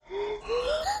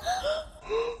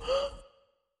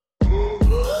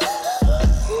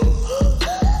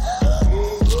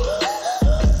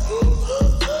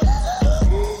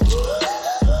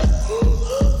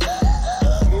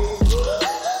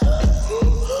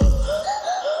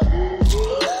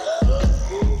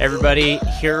Everybody,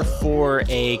 here for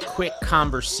a quick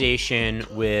conversation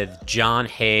with John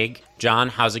Haig. John,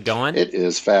 how's it going? It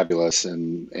is fabulous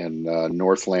in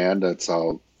Northland. It's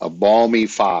a balmy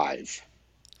 5.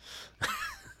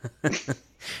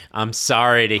 I'm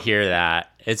sorry to hear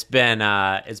that. It's been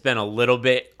a little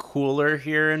bit cooler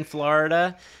here in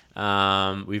Florida.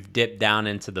 We've dipped down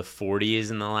into the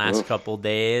 40s in the last couple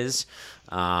days.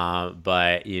 But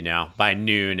by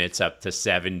noon it's up to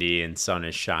 70 and sun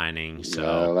is shining. So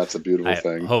Yeah, that's a beautiful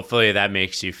thing. Hopefully that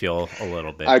makes you feel a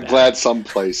little bit I'm better. glad some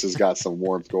places got some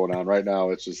warmth going on. Right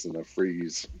now it's just in a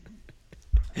freeze.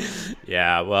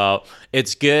 Yeah, well,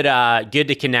 it's good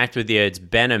to connect with you. It's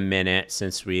been a minute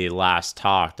since we last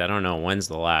talked. I don't know when's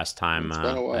the last time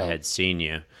I had seen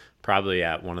you. Probably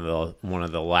at one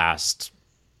of the last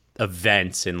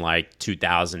events in like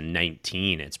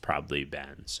 2019 it's probably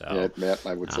been. So Yeah, Matt,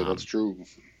 I would say that's true.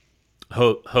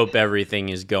 Hope everything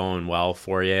is going well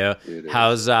for you.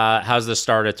 How's the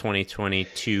start of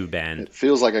 2022 been? It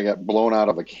feels like I got blown out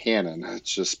of a cannon.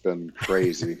 It's just been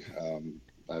crazy.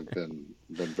 I've been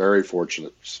very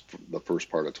fortunate for the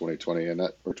first part of 2020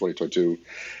 or 2022,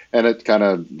 and it kind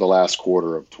of the last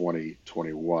quarter of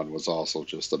 2021 was also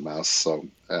just a mess. So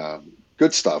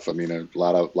good stuff. I mean, a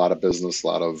lot of business, a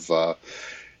lot of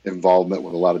involvement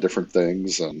with a lot of different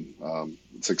things, and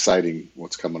it's exciting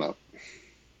what's coming up.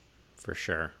 For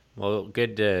sure. Well,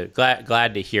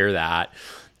 glad to hear that.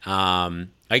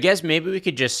 I guess maybe we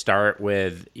could just start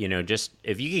with, just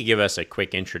if you could give us a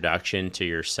quick introduction to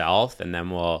yourself, and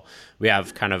then we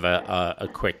have kind of a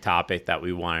quick topic that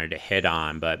we wanted to hit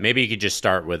on, but maybe you could just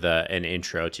start with an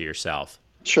intro to yourself.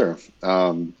 Sure.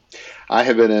 I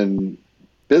have been in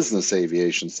business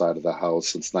aviation side of the house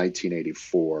since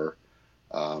 1984.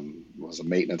 Was a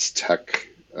maintenance tech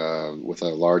with a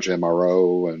large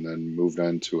MRO, and then moved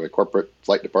into a corporate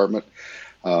flight department.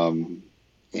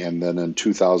 And then in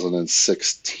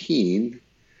 2016,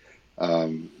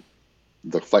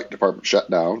 the flight department shut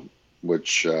down,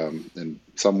 which in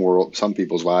some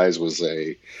people's eyes is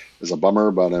a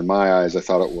bummer, but in my eyes, I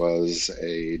thought it was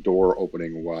a door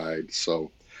opening wide.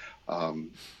 So,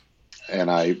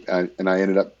 and I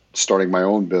ended up starting my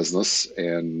own business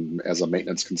and as a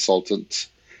maintenance consultant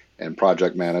and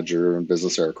project manager in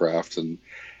business aircraft. And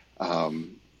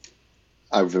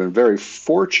I've been very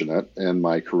fortunate in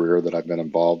my career that I've been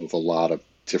involved with a lot of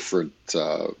different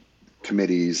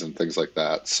committees and things like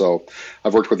that. So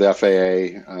I've worked with the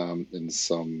FAA in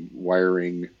some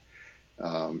wiring,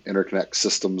 interconnect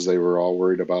systems they were all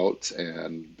worried about,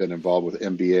 and been involved with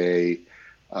MBA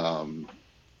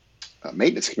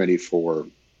maintenance committee for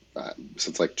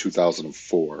since like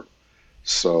 2004.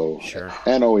 So, Sure.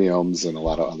 And OEMs and a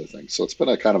lot of other things. So it's been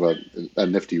a kind of a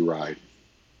nifty ride.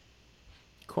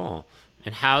 Cool.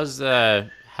 And how's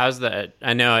the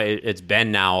I know it's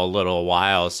been now a little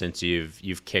while since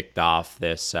you've kicked off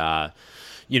this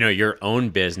your own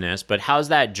business, but how's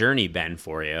that journey been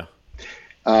for you?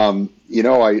 I'm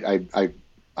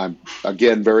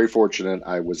again very fortunate.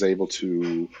 I was able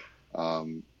to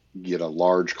get a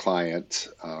large client,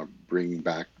 bring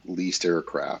back leased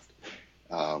aircraft,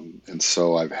 and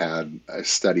so I've had a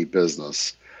steady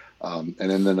business. And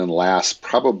then in the last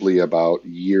probably about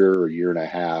year or year and a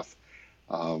half,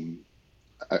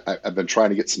 I've been trying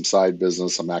to get some side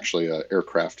business. I'm actually an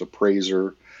aircraft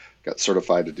appraiser, got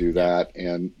certified to do that.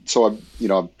 And so I've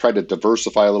tried to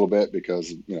diversify a little bit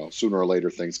because, sooner or later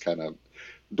things kind of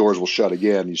doors will shut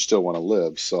again. You still want to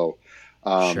live. So,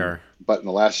 Sure. But in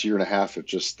the last year and a half, it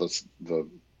just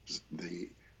the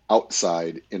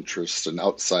outside interests and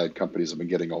outside companies have been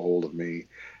getting a hold of me.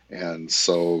 And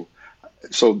so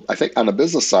I think on the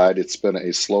business side, it's been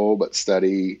a slow but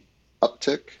steady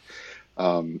uptick.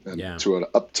 To an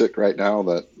uptick right now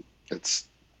that it's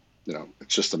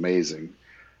just amazing.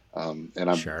 And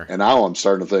now I'm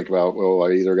starting to think about, well,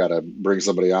 I either got to bring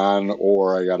somebody on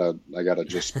or I gotta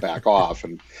just back off.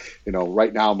 And,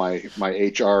 right now my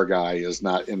HR guy is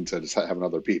not into having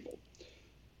other people.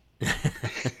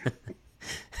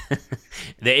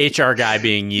 The HR guy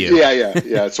being you.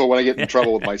 Yeah. So when I get in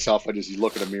trouble with myself, I just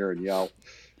look in the mirror and yell.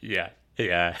 Yeah.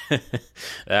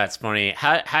 That's funny.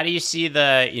 How do you see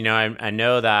I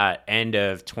know that end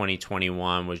of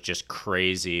 2021 was just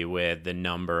crazy with the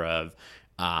number of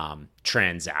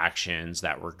transactions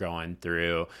that we're going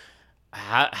through.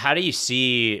 How do you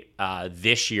see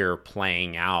this year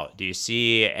playing out? Do you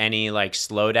see any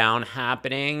slowdown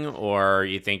happening, or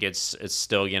you think it's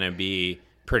still going to be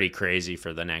pretty crazy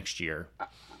for the next year?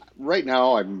 Right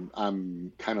now,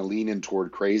 I'm kind of leaning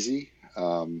toward crazy.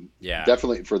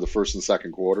 Definitely for the first and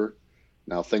second quarter.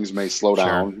 Now things may slow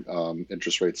down.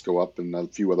 Interest rates go up and a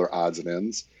few other odds and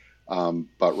ends.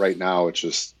 But right now it's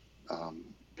just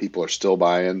people are still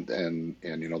buying, and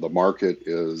the market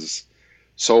is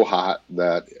so hot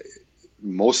that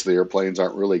most of the airplanes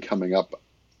aren't really coming up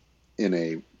in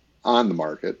a on the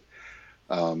market.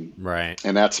 Right.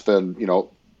 And that's been,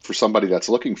 for somebody that's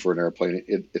looking for an airplane,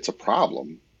 it's a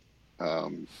problem,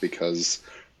 because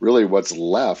really what's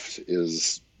left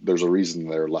is there's a reason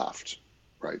they're left,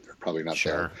 right? They're probably not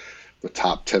Sure. the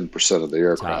top 10% of the Top.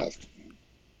 aircraft.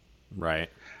 Right.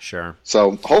 Sure.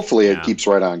 So hopefully it Yeah. keeps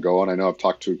right on going. I know I've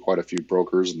talked to quite a few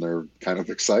brokers and they're kind of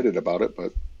excited about it,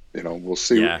 but we'll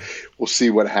see. Yeah. We'll see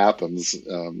what happens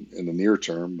in the near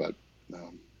term. But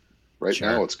um, right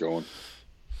now Sure. it's going.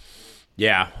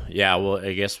 Yeah, yeah. Well,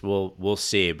 I guess we'll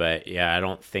see, but yeah, I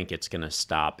don't think it's gonna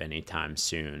stop anytime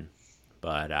soon.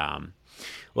 But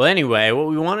well, anyway, what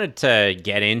we wanted to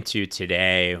get into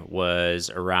today was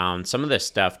around some of the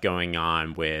stuff going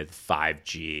on with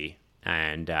 5G,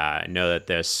 and I know that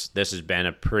this has been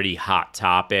a pretty hot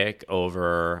topic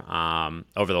over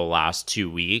the last 2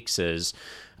 weeks as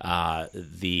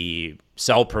the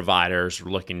cell providers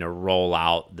are looking to roll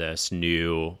out this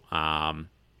new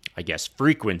I guess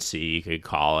frequency you could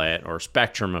call it, or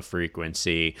spectrum of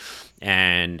frequency.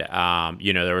 And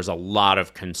there was a lot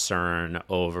of concern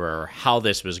over how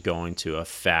this was going to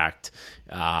affect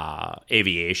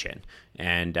aviation.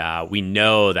 And we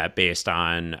know that based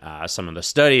on some of the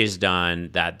studies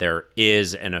done, that there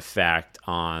is an effect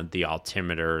on the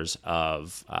altimeters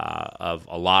of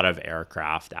a lot of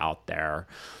aircraft out there.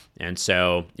 And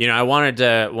so, I wanted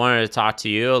to talk to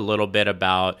you a little bit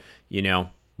about,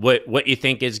 what you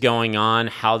think is going on,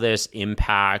 how this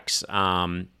impacts,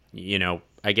 I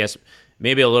guess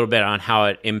maybe a little bit on how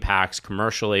it impacts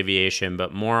commercial aviation,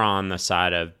 but more on the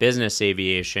side of business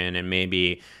aviation and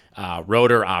maybe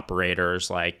rotor operators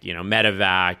like,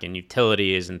 medevac and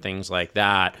utilities and things like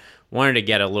that. Wanted to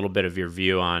get a little bit of your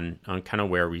view on kind of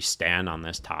where we stand on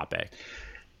this topic.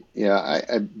 Yeah,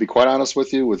 I'd be quite honest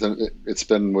with you. It's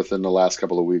been within the last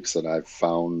couple of weeks that I've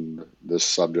found this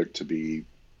subject to be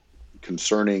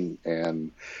concerning,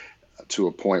 and to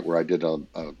a point where I did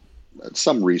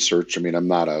some research. I mean, I'm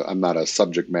not a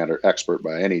subject matter expert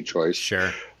by any choice,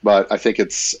 Sure. but I think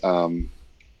it's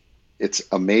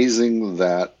amazing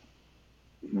that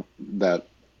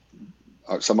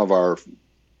some of our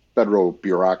federal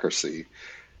bureaucracy,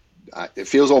 it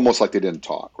feels almost like they didn't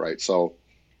talk, right? So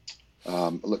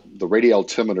look, the radio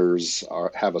altimeters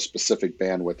have a specific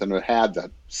bandwidth, and it had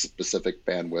that specific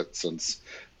bandwidth since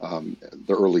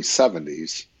the early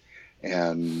 70s.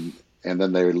 And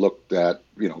then they looked at,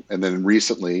 and then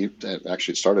recently,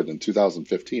 actually it started in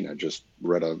 2015. I just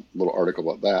read a little article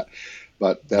about that.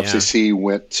 But the Yeah. FCC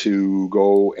went to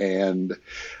go and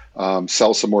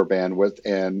sell some more bandwidth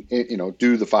and,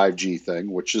 do the 5G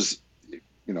thing, which is,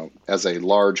 as a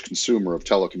large consumer of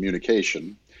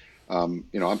telecommunication,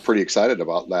 I'm pretty excited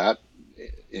about that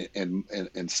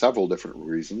in several different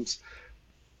reasons.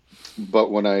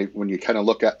 But when you kind of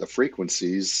look at the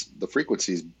frequencies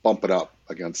bump it up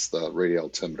against the radio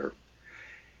altimeter,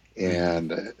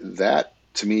 Mm-hmm. and that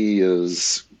to me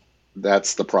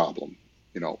that's the problem.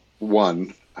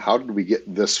 One, how did we get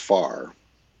this far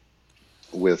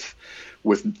with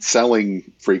selling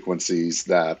frequencies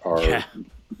that are, Yeah.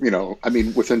 I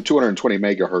mean, within 220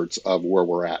 megahertz of where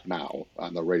we're at now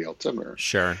on the radio altimeter,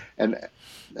 Sure. and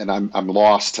I'm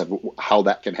lost to how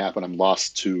that can happen. I'm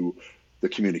lost to the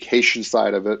communication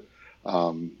side of it.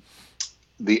 Um,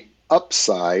 the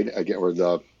upside again, or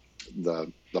the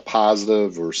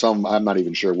positive, or some, I'm not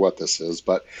even sure what this is,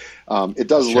 but it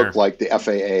does look Sure. like the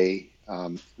FAA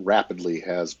rapidly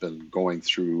has been going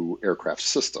through aircraft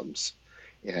systems,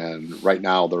 and right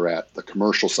now they're at the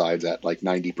commercial sides at like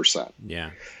 90%.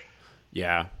 Yeah.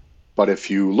 Yeah. But if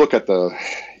you look at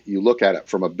it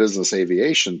from a business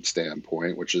aviation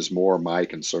standpoint, which is more my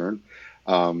concern,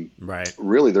 Right.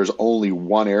 really there's only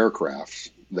one aircraft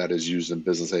that is used in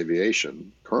business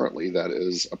aviation currently that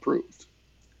is approved.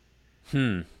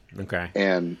 Hmm. Okay.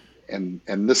 And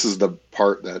this is the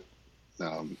part that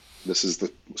this is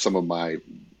the some of my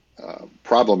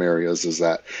problem areas, is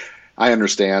that I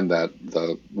understand that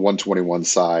the 121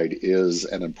 side is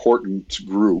an important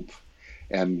group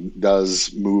and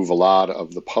does move a lot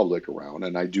of the public around.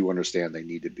 And I do understand they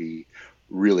need to be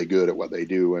really good at what they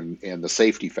do, and the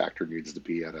safety factor needs to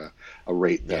be at a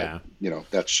rate that, Yeah.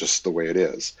 that's just the way it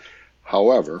is.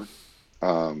 However,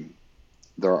 um,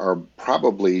 there are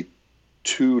probably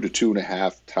 2 to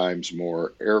 2.5 times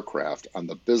more aircraft on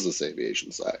the business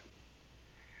aviation side.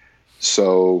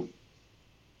 So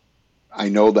I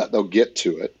know that they'll get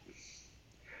to it,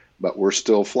 but we're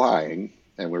still flying,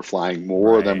 and we're flying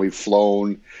more than Right. we've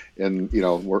flown. And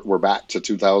we're back to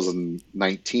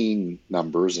 2019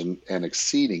 numbers and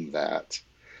exceeding that.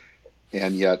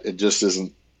 and yet it just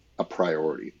isn't a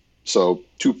priority. So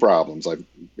two problems I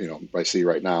see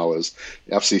right now is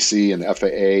FCC and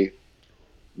FAA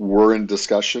were in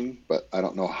discussion, but I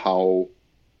don't know how.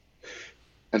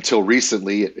 Until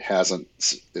recently, it hasn't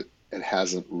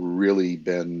really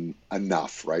been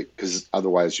enough, right? Because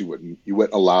otherwise, you wouldn't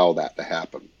allow that to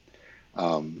happen.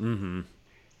 Um, Mm-hmm.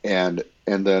 and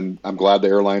then I'm glad the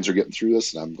airlines are getting through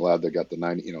this, and I'm glad they got the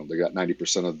 90, they got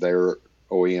 90% of their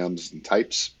OEMs and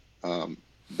types um,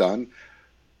 done.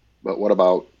 But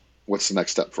what's the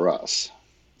next step for us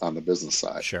on the business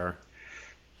side? Sure.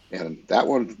 And that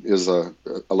one is a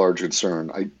large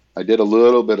concern. I did a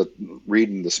little bit of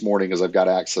reading this morning as I've got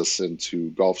access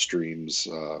into Gulfstream's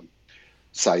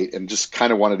site and just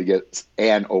kind of wanted to get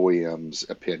an OEM's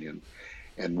opinion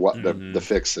and what the Mm-hmm.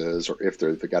 fix is, or if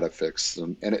they got a fix.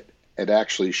 And it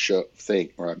actually I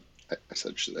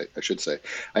should say,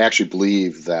 I actually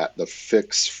believe that the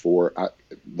fix for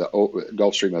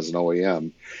Gulfstream as an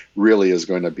OEM really is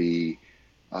going to be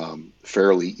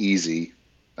fairly easy,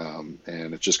 and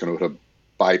it's just going to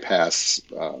bypass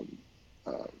uh,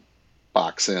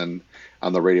 box in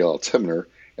on the radial altimeter,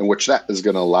 in which that is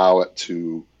going to allow it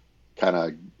to kind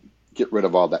of get rid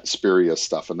of all that spurious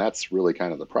stuff. And that's really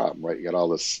kind of the problem, right? You got all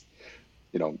this,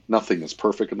 nothing is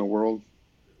perfect in the world.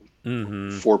 Mm-hmm.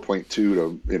 4.2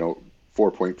 to,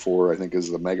 4.4, I think is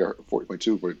the mega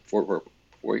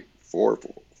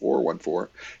 4.2.414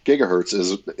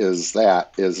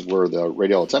 gigahertz is where the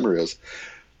radial altimeter is.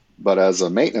 But as a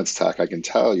maintenance tech, I can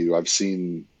tell you, I've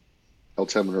seen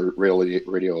radial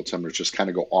altimeters just kind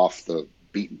of go off the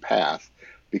beaten path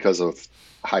because of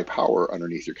high power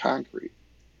underneath your concrete,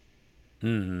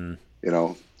 Mm-hmm. you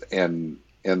know, and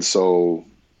so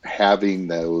having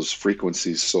those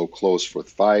frequencies so close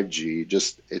with 5G,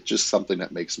 it's just something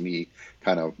that makes me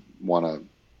kind of want to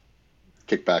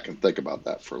kick back and think about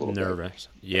that for a little bit. Nervous.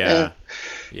 Eh, Yeah.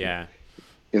 Yeah.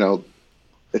 you know,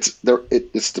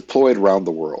 it's deployed around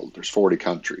the world. There's 40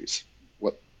 countries.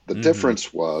 What the Mm-hmm.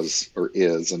 difference was or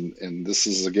is, and this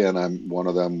is again, I'm one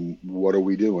of them. What are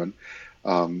we doing?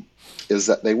 Um, is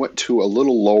that they went to a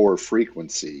little lower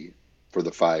frequency for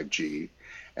the 5G,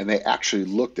 and they actually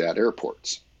looked at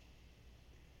airports.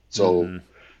 So Mm-hmm.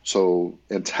 so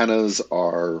antennas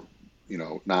are,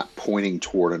 not pointing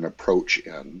toward an approach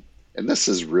end, and this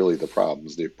is really the problem: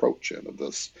 is the approach end of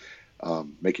this,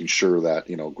 making sure that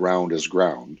ground is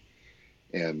ground,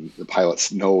 and the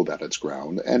pilots know that it's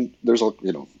ground, and there's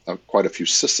quite a few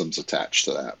systems attached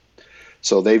to that.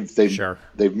 So Sure.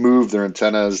 they've moved their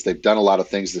antennas, they've done a lot of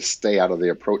things to stay out of the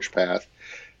approach path,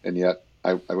 and yet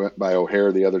I went by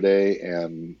O'Hare the other day,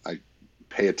 and I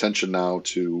pay attention now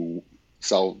to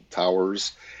cell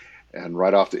towers, and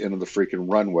right off the end of the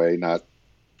freaking runway, not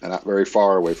very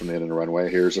far away from the end of the runway,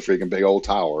 here's a freaking big old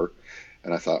tower,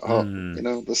 and I thought, oh,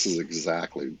 Mm-hmm. this is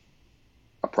exactly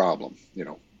a problem. Right.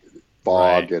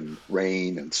 Fog and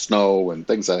rain and snow and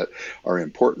things that are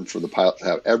important for the pilot to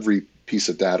have every piece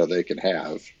of data they can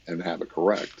have and have it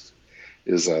correct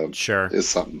Sure. is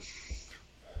something.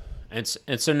 And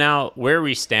so now where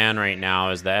we stand right now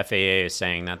is the FAA is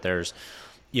saying that there's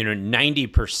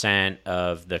 90%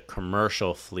 of the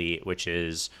commercial fleet, which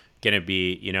is going to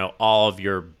be, all of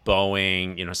your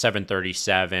Boeing,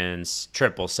 737s,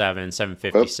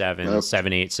 777s, Nope, 757s, nope.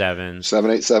 787s,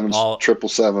 787s, all,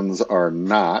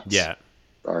 777s yeah.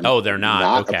 are Oh, they're not.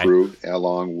 not Okay. approved,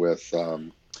 along with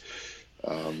um,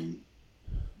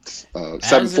 As a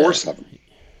 747.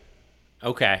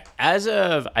 Okay. As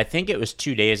of, I think it was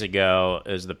 2 days ago,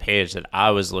 is the page that I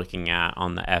was looking at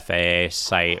on the FAA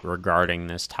site regarding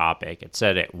this topic. It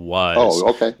said it was. Oh,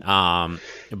 okay.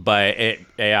 But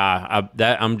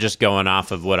I'm just going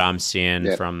off of what I'm seeing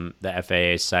Yeah. from the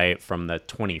FAA site from the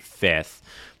 25th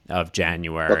of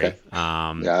January. Okay.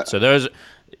 Yeah. So those,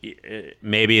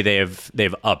 maybe they've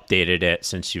updated it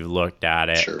since you've looked at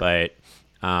it, Sure. but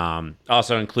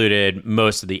also included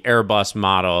most of the Airbus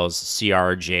models,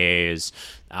 CRJs,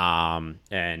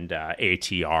 and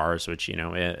ATRs, which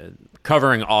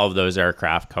covering all of those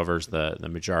aircraft covers the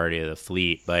majority of the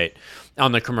fleet, but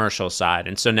on the commercial side.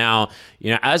 And so now,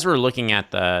 as we're looking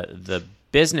at the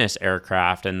business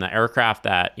aircraft and the aircraft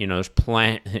that there's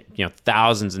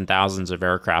thousands and thousands of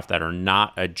aircraft that are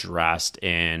not addressed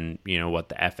in what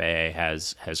the FAA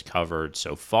has covered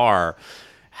so far.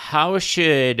 How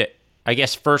should, I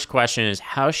guess, first question is,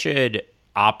 how should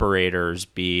operators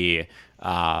be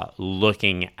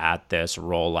looking at this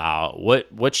rollout?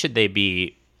 What should they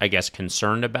be, I guess,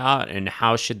 concerned about, and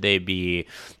how should they be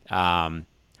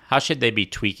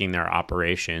tweaking their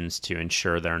operations to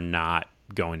ensure they're not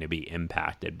going to be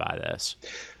impacted by this?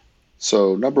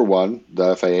 So, number one,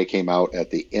 the FAA came out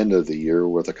at the end of the year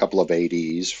with a couple of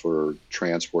ADs for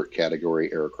transport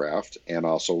category aircraft and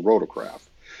also rotorcraft.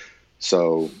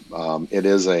 So, it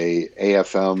is a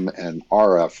AFM and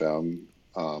RFM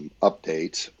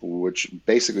update, which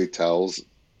basically tells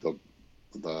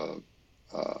the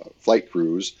flight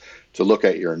crews to look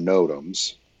at your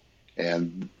NOTAMs,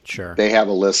 and Sure. they have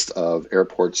a list of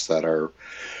airports that are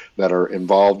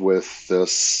involved with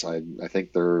this. I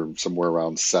think there are somewhere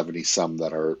around 70 some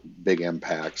that are big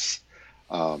impacts.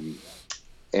 Um,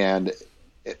 and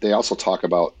they also talk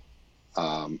about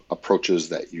approaches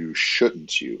that you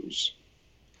shouldn't use.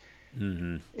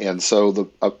 Mm-hmm. And so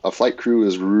a flight crew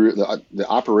is the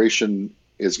operation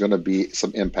is going to be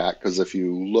some impact because if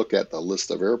you look at the list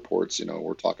of airports,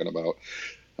 we're talking about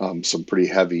some pretty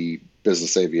heavy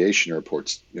business aviation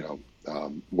airports,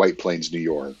 White Plains, New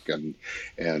York, and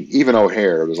even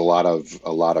O'Hare. There's a lot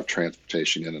of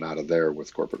transportation in and out of there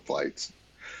with corporate flights.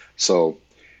 So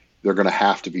they're going to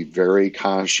have to be very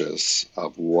conscious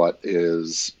of what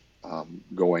is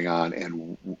going on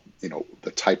and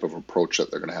the type of approach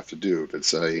that they're going to have to do. If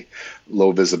it's a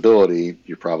low visibility,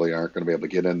 you probably aren't going to be able to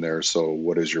get in there. So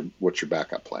what's your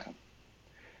backup plan?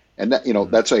 And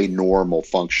Mm-hmm. that's a normal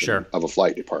function Sure. of a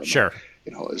flight department. Sure.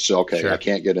 It's okay. I Sure.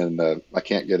 can't get in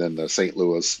the St.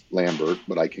 Louis Lambert,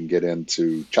 but I can get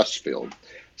into Chesterfield.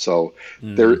 So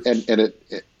there,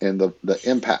 Mm-hmm. and the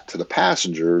impact to the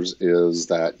passengers is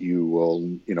that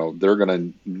they're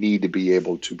going to need to be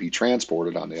able to be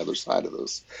transported on the other side of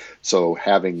this. So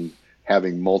having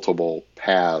multiple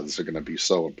paths are going to be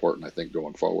so important, I think,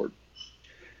 going forward.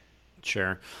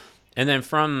 Sure. And then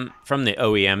from the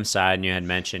OEM side, and you had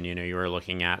mentioned, you were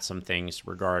looking at some things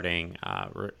regarding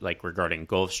regarding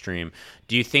Gulfstream.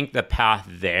 Do you think the path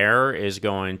there is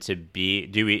going to be?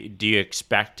 Do you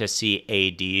expect to see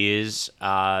ADs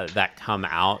that come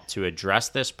out to address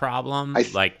this problem, I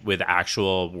like with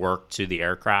actual work to the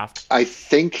aircraft? I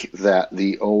think that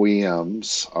the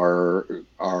OEMs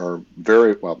are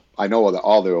very well. I know that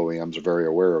all the OEMs are very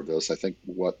aware of this. I think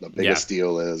what the Yeah. biggest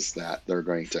deal is that they're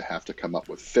going to have to come up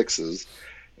with fixes.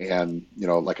 And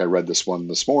like I read this one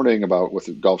this morning about with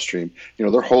the Gulfstream,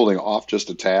 they're holding off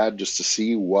just a tad just to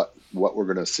see what we're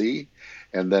going to see,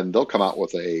 and then they'll come out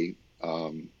with a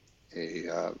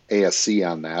ASC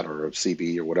on that or a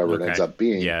CB or whatever it ends Okay. up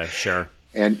being. Yeah. Sure.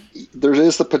 And there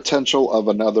is the potential of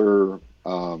another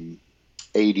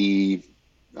AD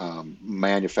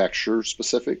manufacturer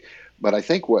specific. But I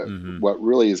think what Mm-hmm. what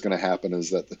really is going to happen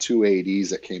is that the two ADs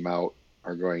that came out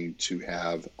are going to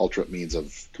have ultimate means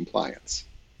of compliance.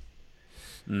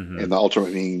 Mm-hmm. And the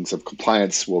ultimate means of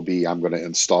compliance will be I'm going to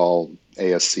install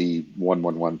ASC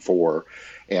 1114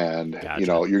 and Gotcha.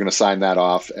 you're going to sign that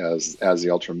off as the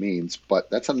ultimate means, but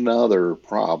that's another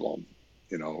problem,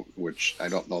 which I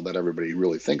don't know that everybody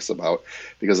really thinks about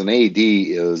because an AD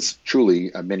is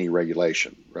truly a mini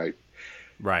regulation, right?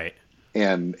 Right.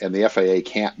 And the FAA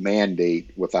can't mandate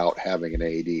without having an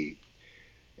AD.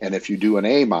 And if you do an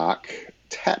AMOC,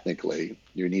 technically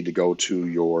you need to go to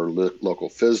your local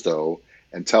FSDO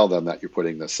and tell them that you're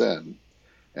putting this in.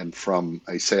 And from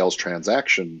a sales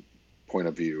transaction point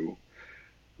of view,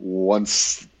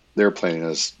 once their plane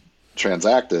is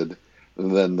transacted,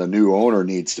 then the new owner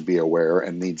needs to be aware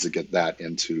and needs to get that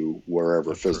into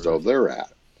wherever FSDO Approved. they're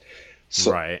at.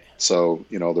 So, Right.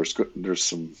 there's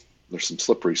some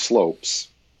slippery slopes,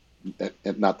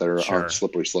 and not that there aren't Sure.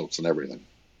 slippery slopes in everything.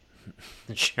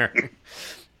 Sure.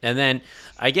 And then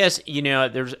I guess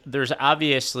there's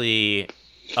obviously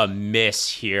a miss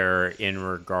here in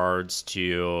regards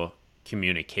to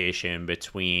communication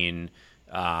between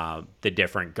the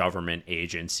different government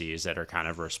agencies that are kind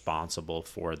of responsible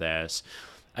for this.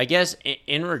 I guess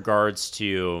in regards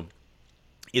to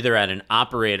either at an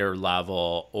operator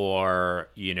level or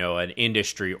an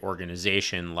industry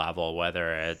organization level,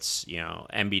 whether it's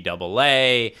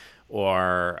NBAA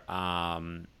or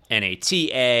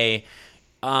NATA.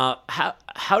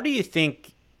 How do you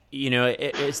think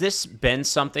has this been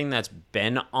something that's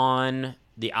been on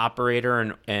the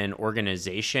operator and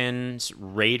organization's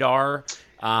radar,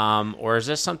 or is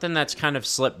this something that's kind of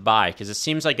slipped by? Because it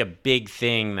seems like a big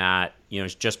thing that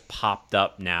has just popped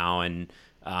up now and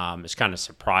it's kind of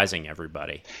surprising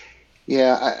everybody.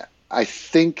 Yeah, I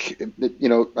think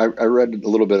that, I read a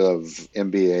little bit of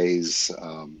MBA's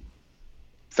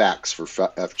facts for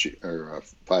FG or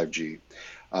 5G.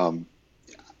 Um,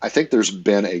 I think there's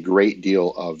been a great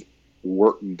deal of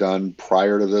work done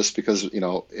prior to this because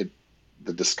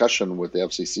the discussion with the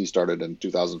FCC started in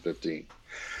 2015,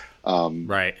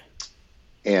 Right.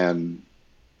 and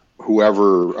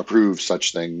whoever approved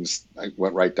such things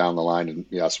went right down the line and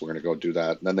yes, we're going to go do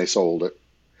that. And then they sold it.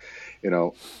 You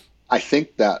know, I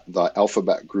think that the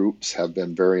alphabet groups have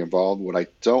been very involved. What I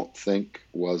don't think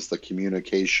was the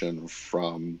communication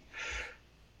from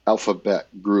alphabet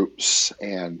groups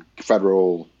and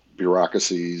federal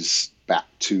bureaucracies back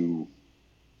to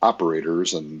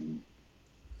operators, and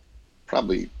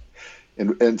probably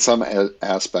in some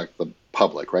aspect the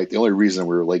public, right? The only reason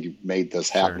we really made this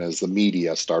happen Sure. is the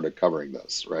media started covering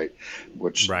this, right?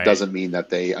 Which Right. doesn't mean that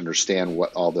they understand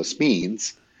what all this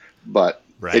means, but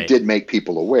it Right. did make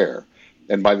people aware.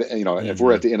 And by the, if we're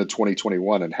Mm-hmm. at the end of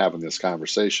 2021 and having this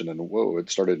conversation, and whoa,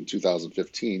 it started in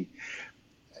 2015,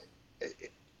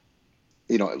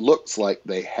 it looks like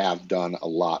they have done a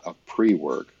lot of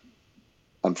pre-work.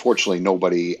 Unfortunately,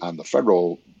 nobody on the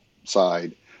federal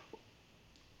side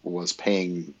was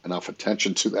paying enough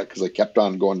attention to that because they kept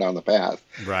on going down the path.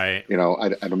 Right.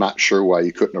 I'm not sure why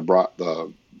you couldn't have brought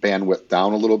the bandwidth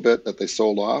down a little bit that they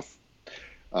sold off.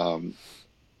 Um,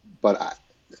 but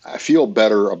I feel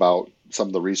better about some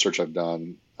of the research I've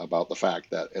done about the fact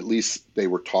that at least they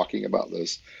were talking about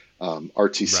this. Right.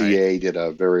 RTCA did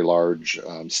a very large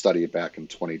study back in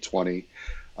 2020,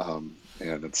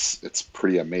 and it's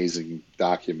pretty amazing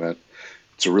document.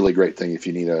 It's a really great thing if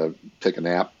you need to take a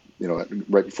nap.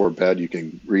 Right before bed, you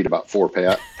can read about four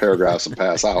paragraphs and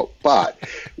pass out. But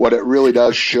what it really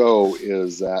does show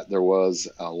is that there was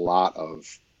a lot of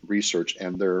research,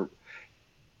 and their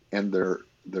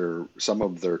some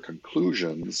of their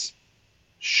conclusions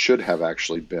should have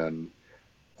actually been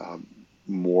um,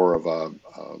 more of a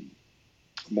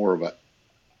more of a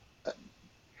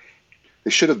they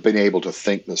should have been able to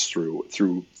think this through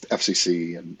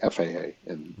FCC and FAA,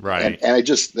 and Right. I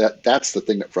just that's the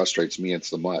thing that frustrates me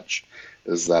so much,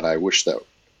 is that I wish that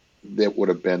it would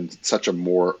have been such a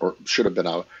more, or should have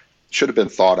been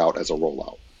thought out as a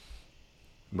rollout.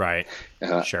 Right.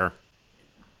 And Sure.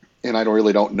 and I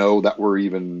don't know that we're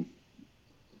even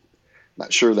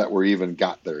not sure that we're even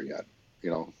got there yet.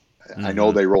 You know, I know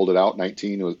Mm-hmm. they rolled it out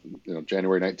 19 was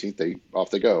January 19th, they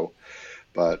off they go,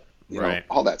 but Right.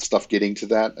 all that stuff getting to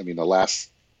that. I mean, the last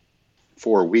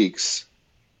 4 weeks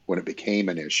when it became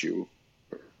an issue,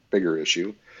 bigger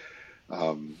issue,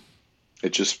 um,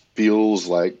 it just feels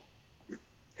like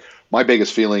my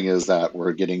biggest feeling is that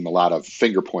we're getting a lot of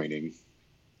finger pointing,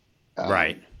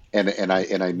 Right. um, and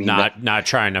I mean that. Not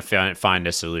trying to find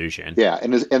a solution. Yeah,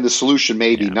 and the solution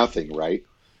may be Yeah. nothing, right?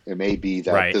 It may be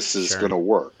that Right. this is going Sure. to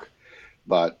work,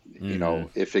 but Mm-hmm.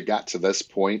 if it got to this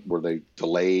point where they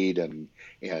delayed and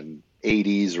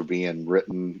ADs are being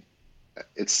written,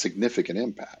 it's significant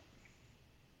impact.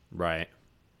 Right.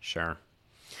 Sure.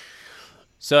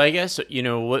 So I guess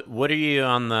what are you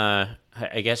on the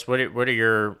I guess what are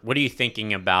you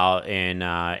thinking about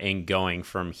in going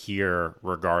from here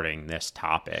regarding this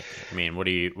topic? I mean, what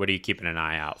are you keeping an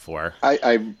eye out for?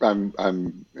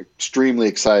 I'm extremely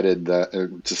excited to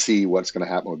see what's going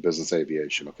to happen with business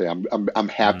aviation. Okay, I'm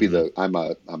happy Mm-hmm.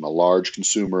 that I'm a large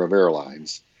consumer of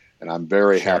airlines, and I'm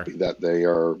very Sure. happy that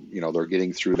they're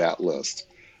getting through that list.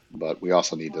 But we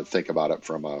also need to think about it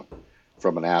from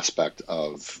an aspect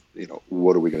of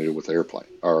what are we going to do with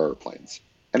our airplanes,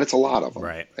 and it's a lot of them,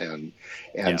 Right. and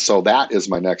Yep. so that is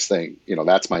my next thing.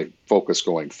 That's my focus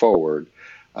going forward.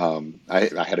 I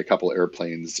had a couple of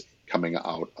airplanes coming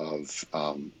out of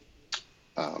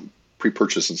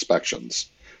pre-purchase inspections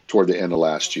toward the end of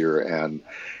last year, and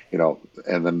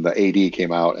then the AD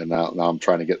came out, and now I'm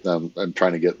trying to get them. I'm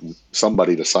trying to get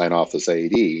somebody to sign off this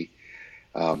AD.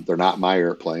 They're not my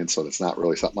airplanes, so it's not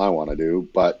really something I want to do.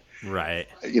 But Right.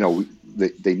 the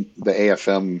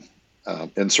AFM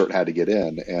insert had to get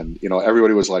in, and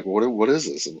everybody was like, what is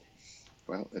this? And,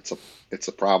 well, it's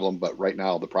a problem, but right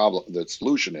now the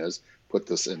solution is put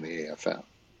this in the AFM,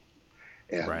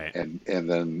 and Right. and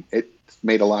then it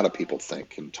made a lot of people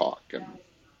think and talk, and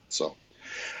so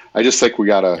I just think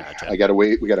Gotcha. we got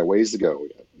a ways to go.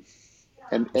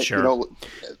 And Sure.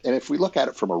 and if we look at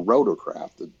it from a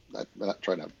rotorcraft, I'm not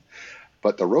trying to,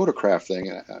 but the rotorcraft thing,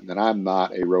 and I'm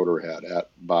not a rotor head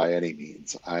by any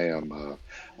means. I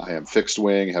am fixed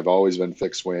wing, have always been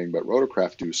fixed wing, but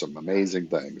rotorcraft do some amazing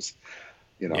things,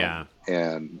 Yeah.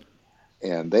 and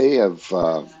they have.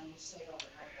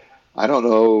 I don't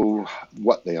know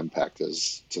what the impact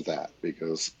is to that,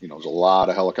 because there's a lot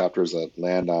of helicopters that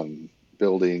land on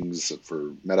buildings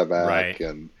for medevac, Right.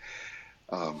 and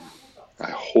um,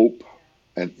 I hope,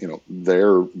 and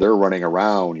they're running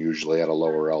around usually at a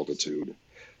lower altitude,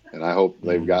 and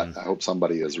Mm-hmm. I hope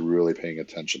somebody is really paying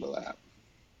attention to that.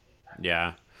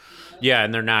 Yeah. Yeah,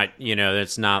 and they're not,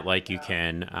 it's not like you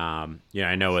can,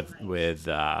 I know with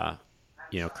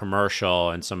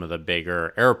commercial and some of the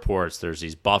bigger airports, there's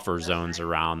these buffer zones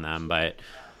around them, but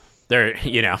they're,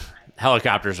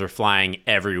 helicopters are flying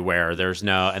everywhere.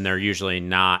 And they're usually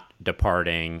not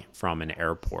departing from an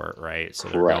airport, right? So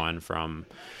they're Correct. going from,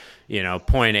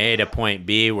 point A to point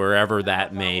B, wherever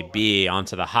that may be,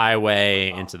 onto the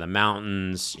highway, into the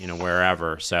mountains,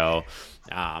 wherever. So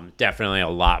definitely a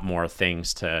lot more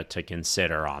things to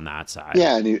consider on that side.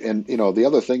 Yeah, and the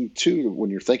other thing too, when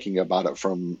you're thinking about it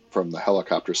from the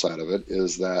helicopter side of it,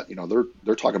 is that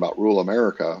they're talking about rural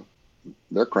America,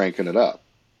 they're cranking it up.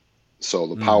 So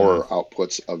the power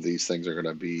outputs of these things are going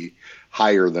to be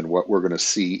higher than what we're going to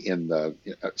see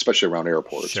especially around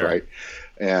airports, Sure. right?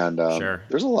 And Sure.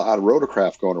 there's a lot of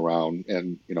rotorcraft going around,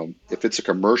 and if it's a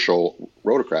commercial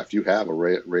rotorcraft, you have a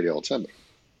radial altimeter.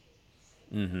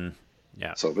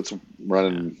 Yeah. So if it's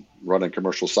running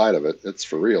commercial side of it, it's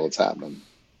for real. It's happening.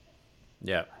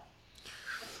 Yeah.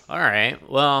 All right.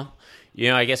 Well,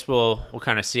 I guess we'll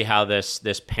kind of see how this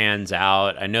pans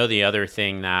out. I know the other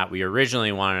thing that we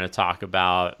originally wanted to talk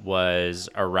about was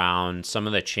around some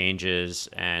of the changes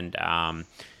and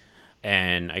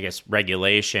I guess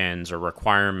regulations or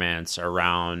requirements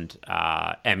around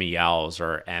MELs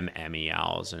or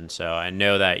MMELs. And so I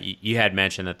know that you had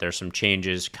mentioned that there's some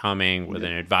changes coming with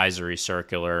an advisory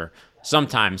circular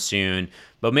sometime soon,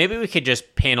 but maybe we could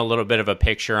just paint a little bit of a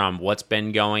picture on what's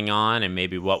been going on and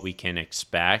maybe what we can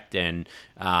expect. And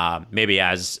maybe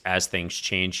as things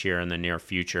change here in the near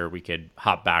future, we could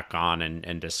hop back on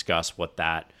and discuss what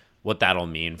that'll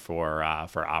mean for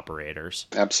operators.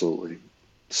 Absolutely.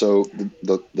 So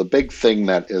the big thing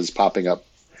that is popping up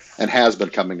and has been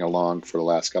coming along for the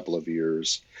last couple of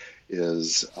years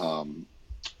is an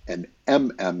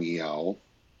MMEL.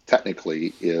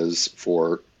 Technically, is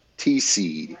for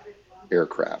TC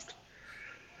aircraft.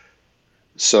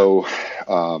 So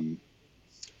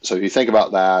so if you think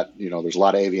about that, there's a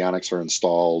lot of avionics are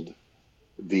installed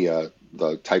via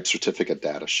the type certificate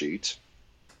data sheet,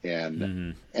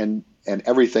 and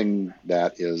everything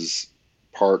that is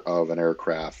part of an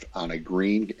aircraft on a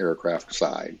green aircraft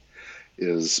side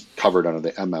is covered under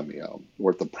the MMEL.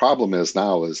 What the problem is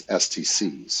now is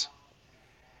STCs.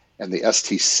 And the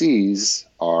STCs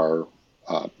are,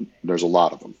 there's a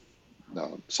lot of them,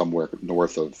 somewhere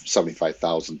north of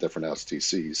 75,000 different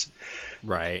STCs.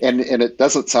 Right. And it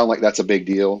doesn't sound like that's a big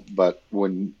deal, but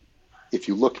if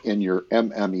you look in your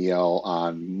MMEL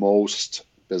on most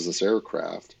business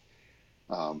aircraft,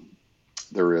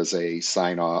 there is a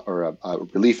sign off or a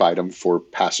relief item for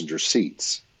passenger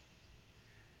seats.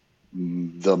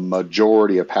 The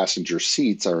majority of passenger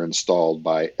seats are installed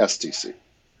by STC.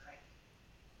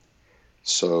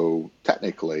 So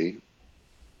technically,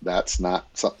 that's not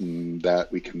something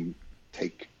that we can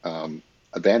take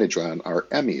advantage on our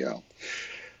MEL.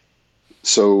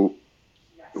 So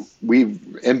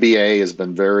NBA has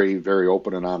been very, very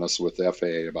open and honest with the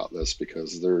FAA about this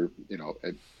because they're,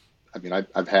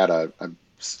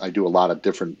 I do a lot of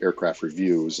different aircraft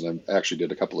reviews, and I actually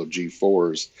did a couple of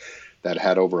G4s that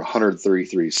had over 100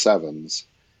 337s,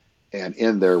 and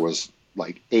in there was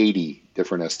like 80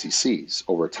 different STCs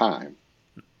over time.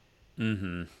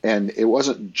 And it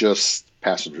wasn't just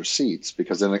passenger seats,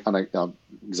 because on an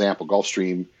example,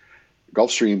 Gulfstream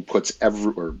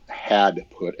had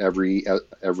put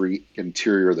every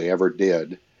interior they ever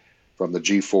did, from the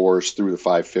G4s through the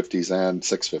 550s and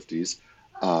 650s,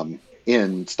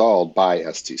 installed by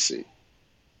STC.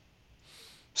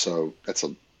 So that's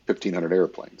 1,500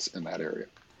 airplanes in that area.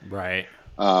 Right.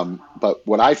 But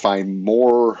what I find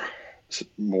more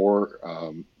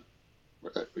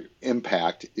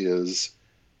impact is,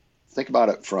 think about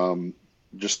it from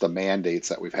just the mandates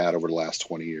that we've had over the last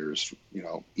 20 years,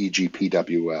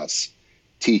 EGPWS,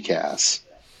 TCAS,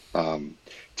 TCAS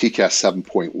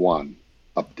 7.1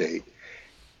 update.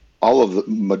 All of the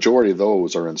majority of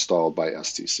those are installed by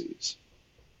STCs.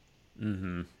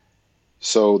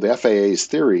 So the FAA's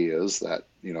theory is that,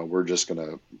 we're just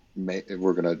going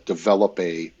to develop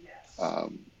they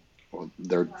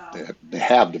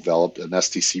have developed an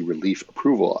STC relief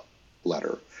approval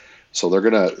letter. So they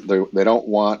don't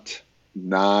want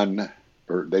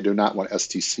they do not want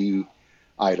STC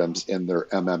items in their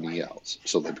MMELs.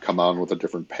 So they've come on with a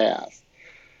different path.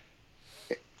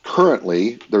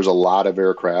 Currently, there's a lot of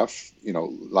aircraft, a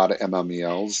lot of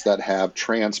MMELs that have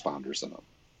transponders in them.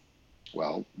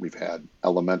 Well, we've had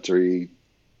elementary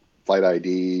flight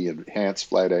ID, enhanced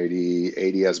flight ID,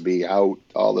 ADS-B out,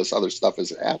 all this other stuff has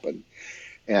happened.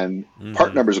 And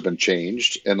part numbers have been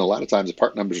changed, and a lot of times the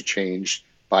part numbers are changed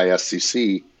by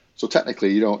STC. So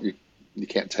technically, you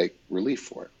can't take relief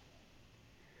for it.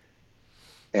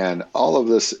 And all of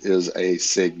this is a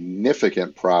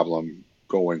significant problem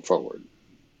going forward.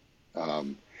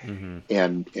 And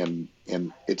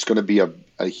it's going to be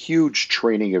a huge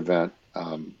training event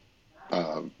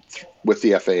with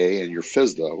the FAA and your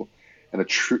FSDO,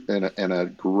 and a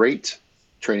great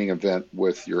training event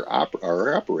with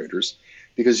our operators,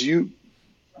 because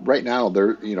right now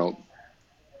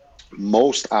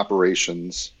most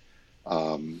operations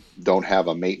don't have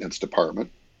a maintenance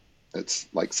department. It's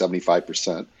like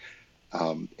 75%.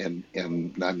 And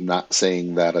I'm not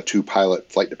saying that a two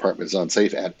pilot flight department is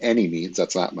unsafe at any means.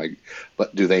 That's not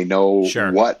but do they know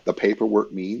Sure. what the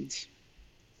paperwork means?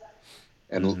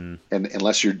 And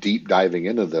unless you're deep diving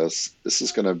into this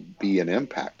is going to be an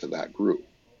impact to that group.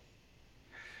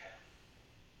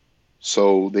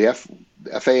 So the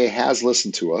FAA has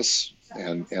listened to us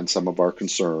and some of our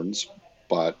concerns,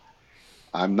 but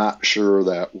I'm not sure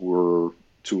that we're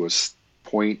to a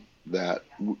point that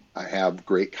I have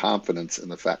great confidence in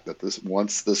the fact that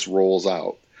once this rolls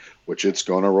out, which it's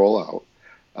going to roll out,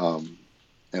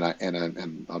 and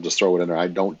I'll just throw it in there. I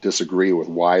don't disagree with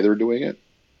why they're doing it.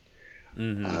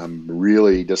 I'm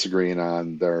really disagreeing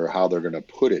on how they're going to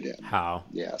put it in. How?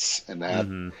 Yes, and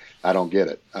that I don't get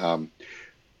it.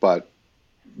 But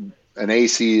an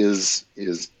AC is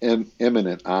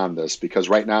imminent on this, because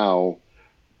right now,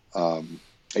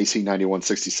 AC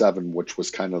 9167, which was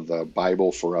kind of the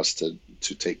Bible for us to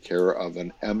take care of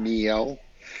an MEL,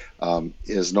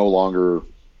 is no longer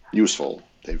useful.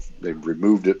 They've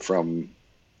removed it from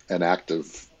an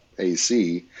active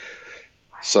AC.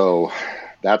 So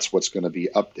that's what's going to be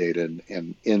updated,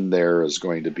 and in there is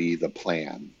going to be the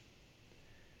plan.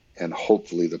 And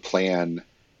hopefully the plan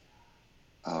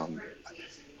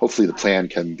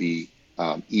can be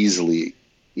easily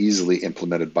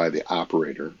implemented by the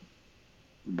operator.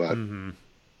 But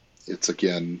it's,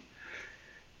 again,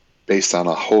 based on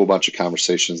a whole bunch of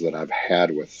conversations that I've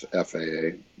had with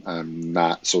FAA, I'm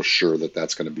not so sure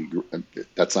that's not going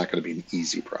to be an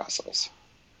easy process.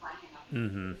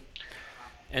 And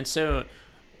so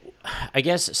I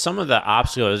guess some of the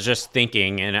obstacles, just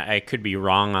thinking, and I could be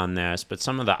wrong on this, but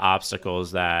some of the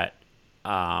obstacles that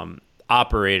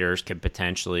operators could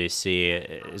potentially see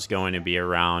is going to be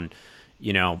around,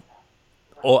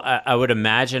 I would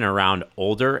imagine around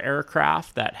older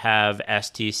aircraft that have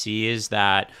STCs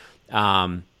that,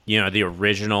 the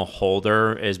original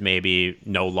holder is maybe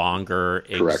no longer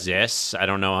exists. I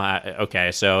don't know how.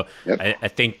 Okay, so yep. I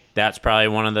think that's probably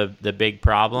one of the big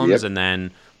problems. Yep. And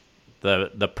then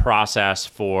the process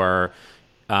for,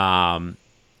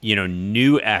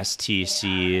 new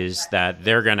STCs that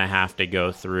they're going to have to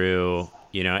go through,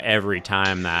 every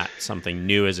time that something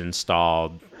new is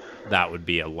installed. That would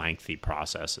be a lengthy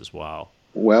process as well.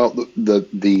 Well,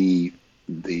 the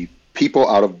people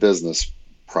out of business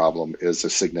problem is a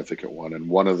significant one, and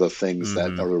one of the things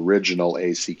that the original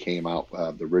AC came out,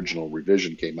 the original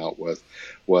revision came out with,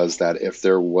 was that if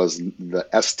there was the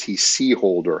STC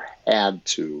holder had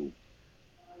to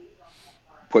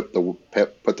put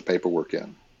the paperwork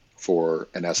in for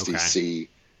an STC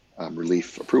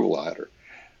relief approval letter,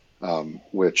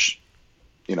 which.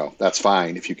 That's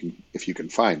fine if you can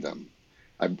find them.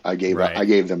 I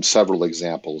gave them several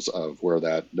examples of where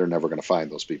that they're never going to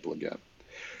find those people again.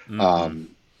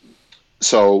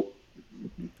 So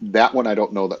that one I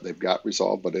don't know that they've got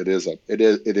resolved, but it is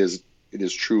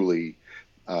truly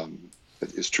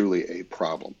a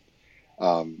problem.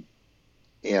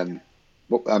 And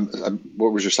what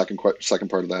was your second part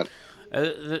of that?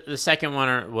 The second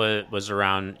one was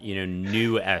around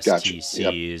new STCs, gotcha.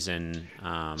 Yep. And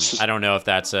I don't know if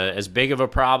that's as big of a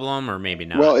problem or maybe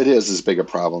not. Well, it is as big a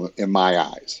problem in my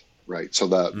eyes, right? So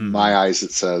my eyes,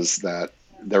 it says that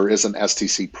there is an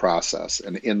STC process,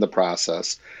 and in the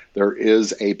process there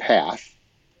is a path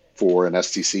for an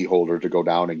STC holder to go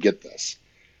down and get this,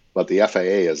 but the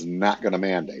FAA is not going to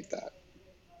mandate that,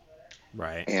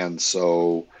 right? And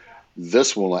so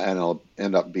this will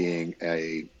end up being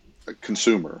a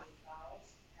consumer,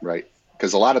 right?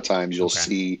 Because a lot of times you'll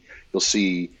see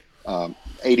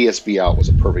ADS-B Out was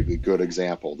a perfectly good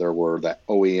example. There were that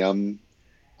OEM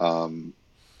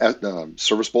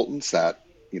service bulletins that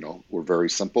were very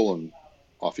simple and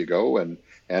off you go, and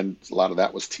a lot of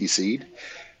that was TC'd.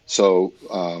 So,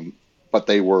 but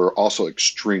they were also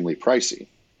extremely pricey.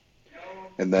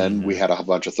 And then we had a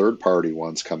bunch of third-party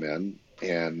ones come in,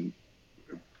 and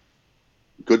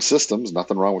good systems,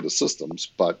 nothing wrong with the systems,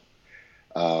 but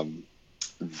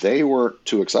they weren't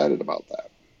too excited about that.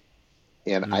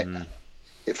 And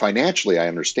financially, I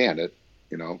understand it,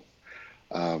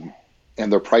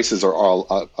 and their prices are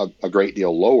all a great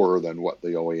deal lower than what the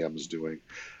OEM is doing.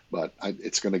 But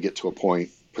it's going to get to a point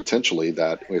potentially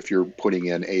that if you're putting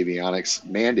in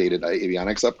mandated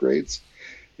avionics upgrades,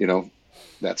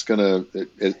 that's going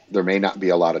to, there may not be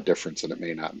a lot of difference, and it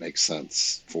may not make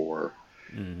sense for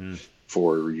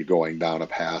for you going down a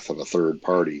path of a third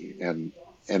party. And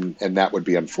that would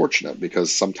be unfortunate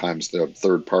because sometimes the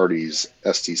third parties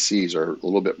STCs are a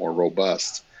little bit more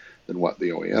robust than what the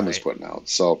OEM is Right. putting out.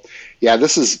 So yeah,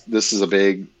 this is a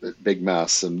big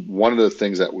mess. And one of the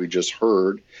things that we just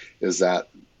heard is that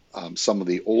some of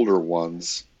the older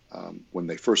ones, when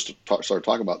they first started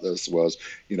talking about this, was,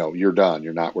 you're done.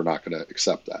 We're not going to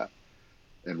accept that,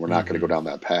 and we're not going to go down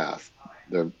that path.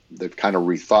 They've kind of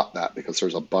rethought that because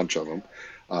there's a bunch of them,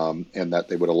 and that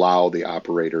they would allow the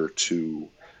operator to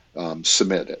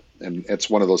submit it. And it's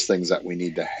one of those things that we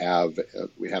need to have.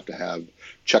 We have to have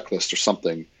checklists or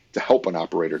something to help an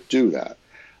operator do that.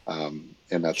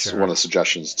 And that's Sure. one of the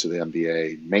suggestions to the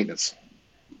MBA maintenance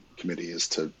committee is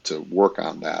to work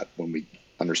on that when we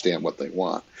understand what they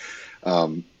want.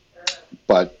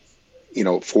 But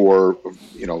for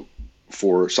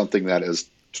something that is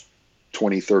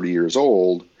 20, 30 years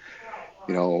old,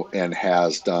 and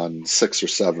has done 6 or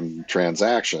 7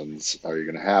 transactions, are you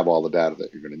going to have all the data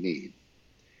that you're going to need?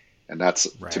 And that's,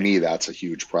 to Right. me, that's a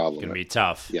huge problem. It's gonna be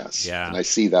tough. Yes. Yeah. And I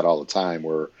see that all the time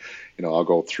where, I'll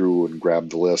go through and grab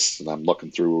the list and I'm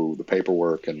looking through the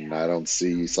paperwork and I don't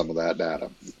see some of that data.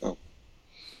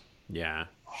 Yeah.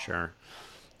 Sure.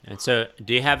 And so,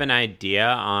 do you have an idea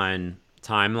on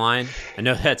timeline? I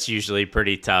know that's usually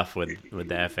pretty tough with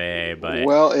the FAA, but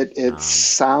Well, it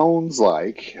sounds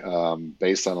like,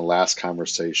 based on the last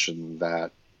conversation,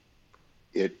 that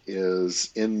it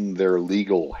is in their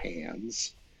legal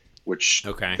hands, which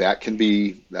okay. that can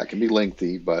be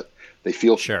lengthy, but they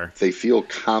feel Sure. they feel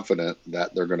confident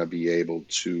that they're going to be able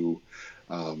to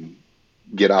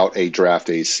get out a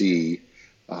draft AC,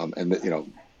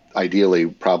 and ideally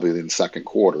probably in the second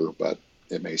quarter, but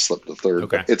it may slip to third.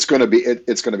 Okay. But it's going to be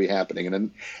it's going to be happening,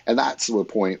 and that's the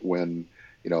point when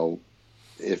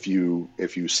if you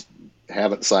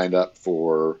haven't signed up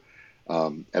for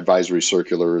advisory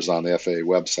circulars on the FAA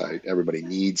website, everybody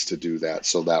needs to do that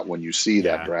so that when you see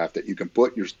that Yeah. draft, that you can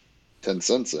put your 10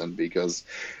 cents in, because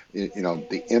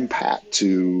the impact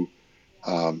to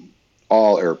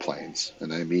all airplanes,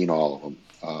 and I mean all of them.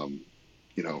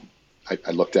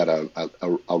 I looked at a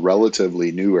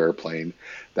relatively new airplane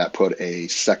that put a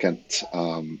second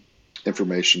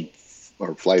information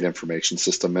or flight information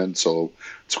system in. So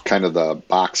it's kind of the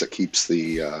box that keeps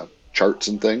the charts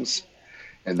and things.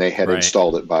 And they had Right.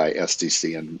 installed it by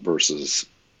STC and versus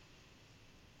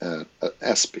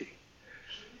SP.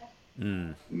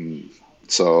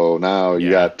 So now you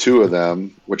Yeah. got 2 of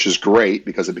them, which is great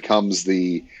because it becomes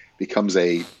a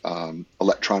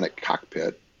electronic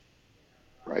cockpit,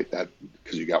 right? That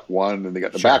because you got one and they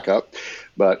got the Sure. backup.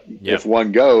 But Yep. if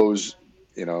one goes,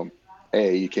 you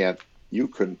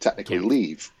couldn't technically Can't-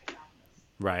 leave,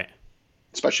 Right.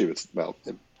 especially if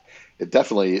it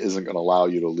definitely isn't going to allow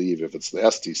you to leave if it's the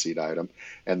STC item,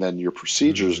 and then your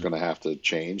procedure is going to have to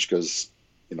change because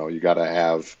you got to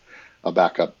have a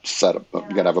backup setup.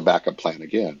 You got to have a backup plan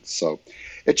again. So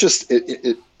it just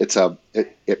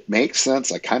it makes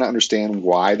sense. I kind of understand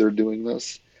why they're doing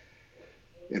this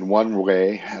in one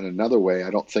way, and another way, I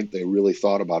don't think they really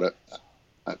thought about it.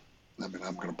 I mean,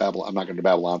 I'm not going to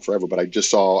babble on forever, but I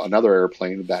just saw another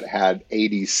airplane that had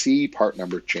ADC part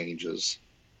number changes,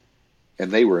 and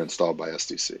they were installed by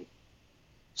STC.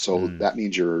 So that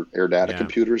means your air data Yeah.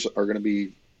 computers are going to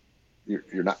be,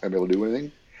 you're not going to be able to do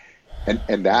anything.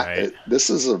 And that Right.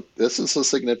 this is a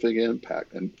significant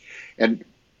impact. And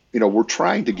we're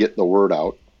trying to get the word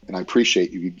out, and I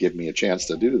appreciate you give me a chance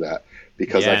to do that,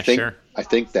 because Yeah, sure. I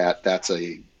think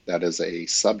that is a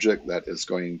subject that is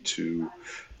going to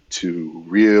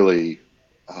really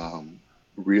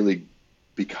really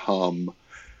become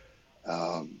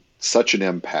such an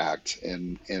impact.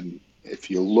 And if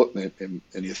you look and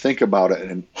you think about it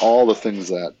and all the things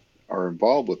that are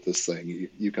involved with this thing,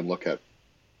 you can look at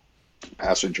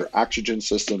passenger oxygen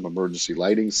system, emergency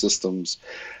lighting systems.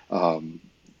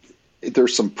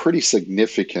 There's some pretty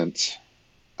significant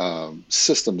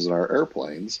systems in our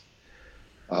airplanes,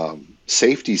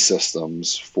 safety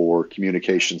systems for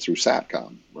communication through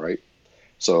SATCOM, right?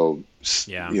 So,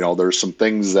 Yeah. there's some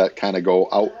things that kind of go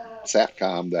out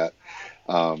SATCOM that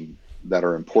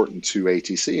are important to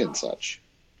ATC and such.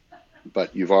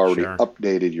 But you've already Sure.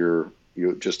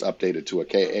 you just updated to a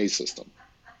KA system,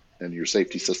 and your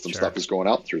safety system Sure. stuff is going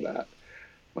out through that.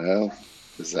 Well,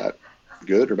 is that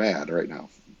good or bad right now?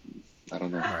 I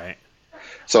don't know. Right.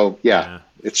 So Yeah.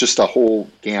 it's just a whole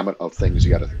gamut of things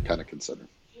you got to kind of consider.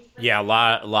 Yeah, a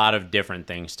lot of different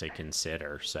things to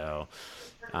consider. So,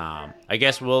 I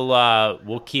guess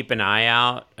we'll keep an eye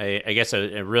out. I guess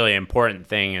a really important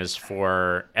thing is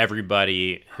for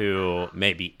everybody who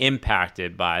may be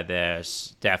impacted by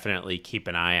this, definitely keep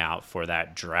an eye out for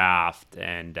that draft,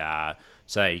 and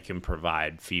so that you can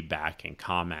provide feedback and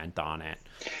comment on it.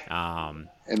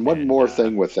 And one more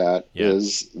thing with that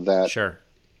is that, sure,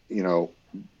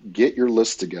 get your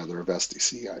list together of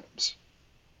SDC items.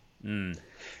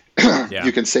 Yeah.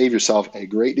 You can save yourself a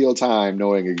great deal of time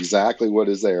knowing exactly what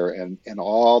is there and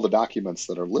all the documents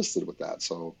that are listed with that.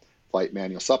 So flight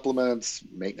manual supplements,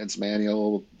 maintenance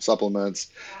manual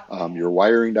supplements, your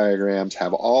wiring diagrams,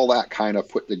 have all that kind of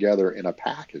put together in a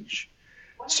package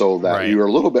so that you're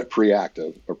a little bit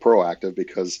proactive,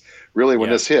 because really when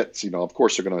this hits, of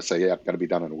course they're going to say, yeah, it's going to be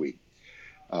done in a week.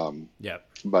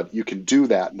 But you can do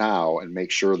that now and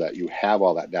make sure that you have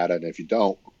all that data. And if you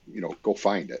don't, go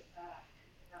find it.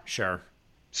 Sure.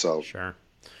 Sure.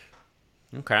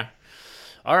 Okay.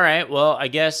 All right. Well, I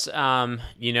guess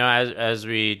as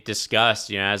we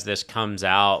discussed, as this comes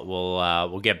out,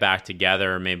 we'll get back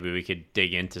together. Maybe we could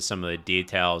dig into some of the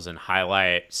details and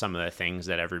highlight some of the things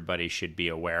that everybody should be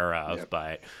aware of. Yep.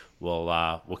 But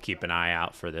we'll keep an eye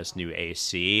out for this new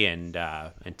AC and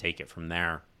take it from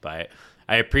there. But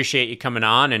I appreciate you coming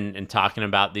on and talking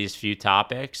about these few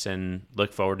topics, and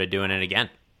look forward to doing it again.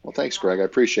 Well, thanks, Greg. I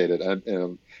appreciate it.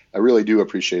 I really do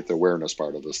appreciate the awareness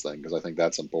part of this thing, because I think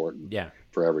that's important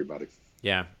for everybody.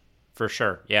 Yeah, for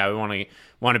sure. Yeah, we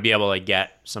want to be able to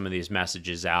get some of these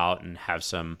messages out and have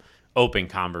some open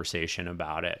conversation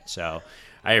about it. So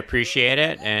I appreciate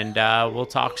it, and we'll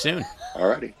talk soon. All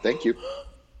righty. Thank you.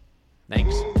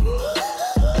 Thanks.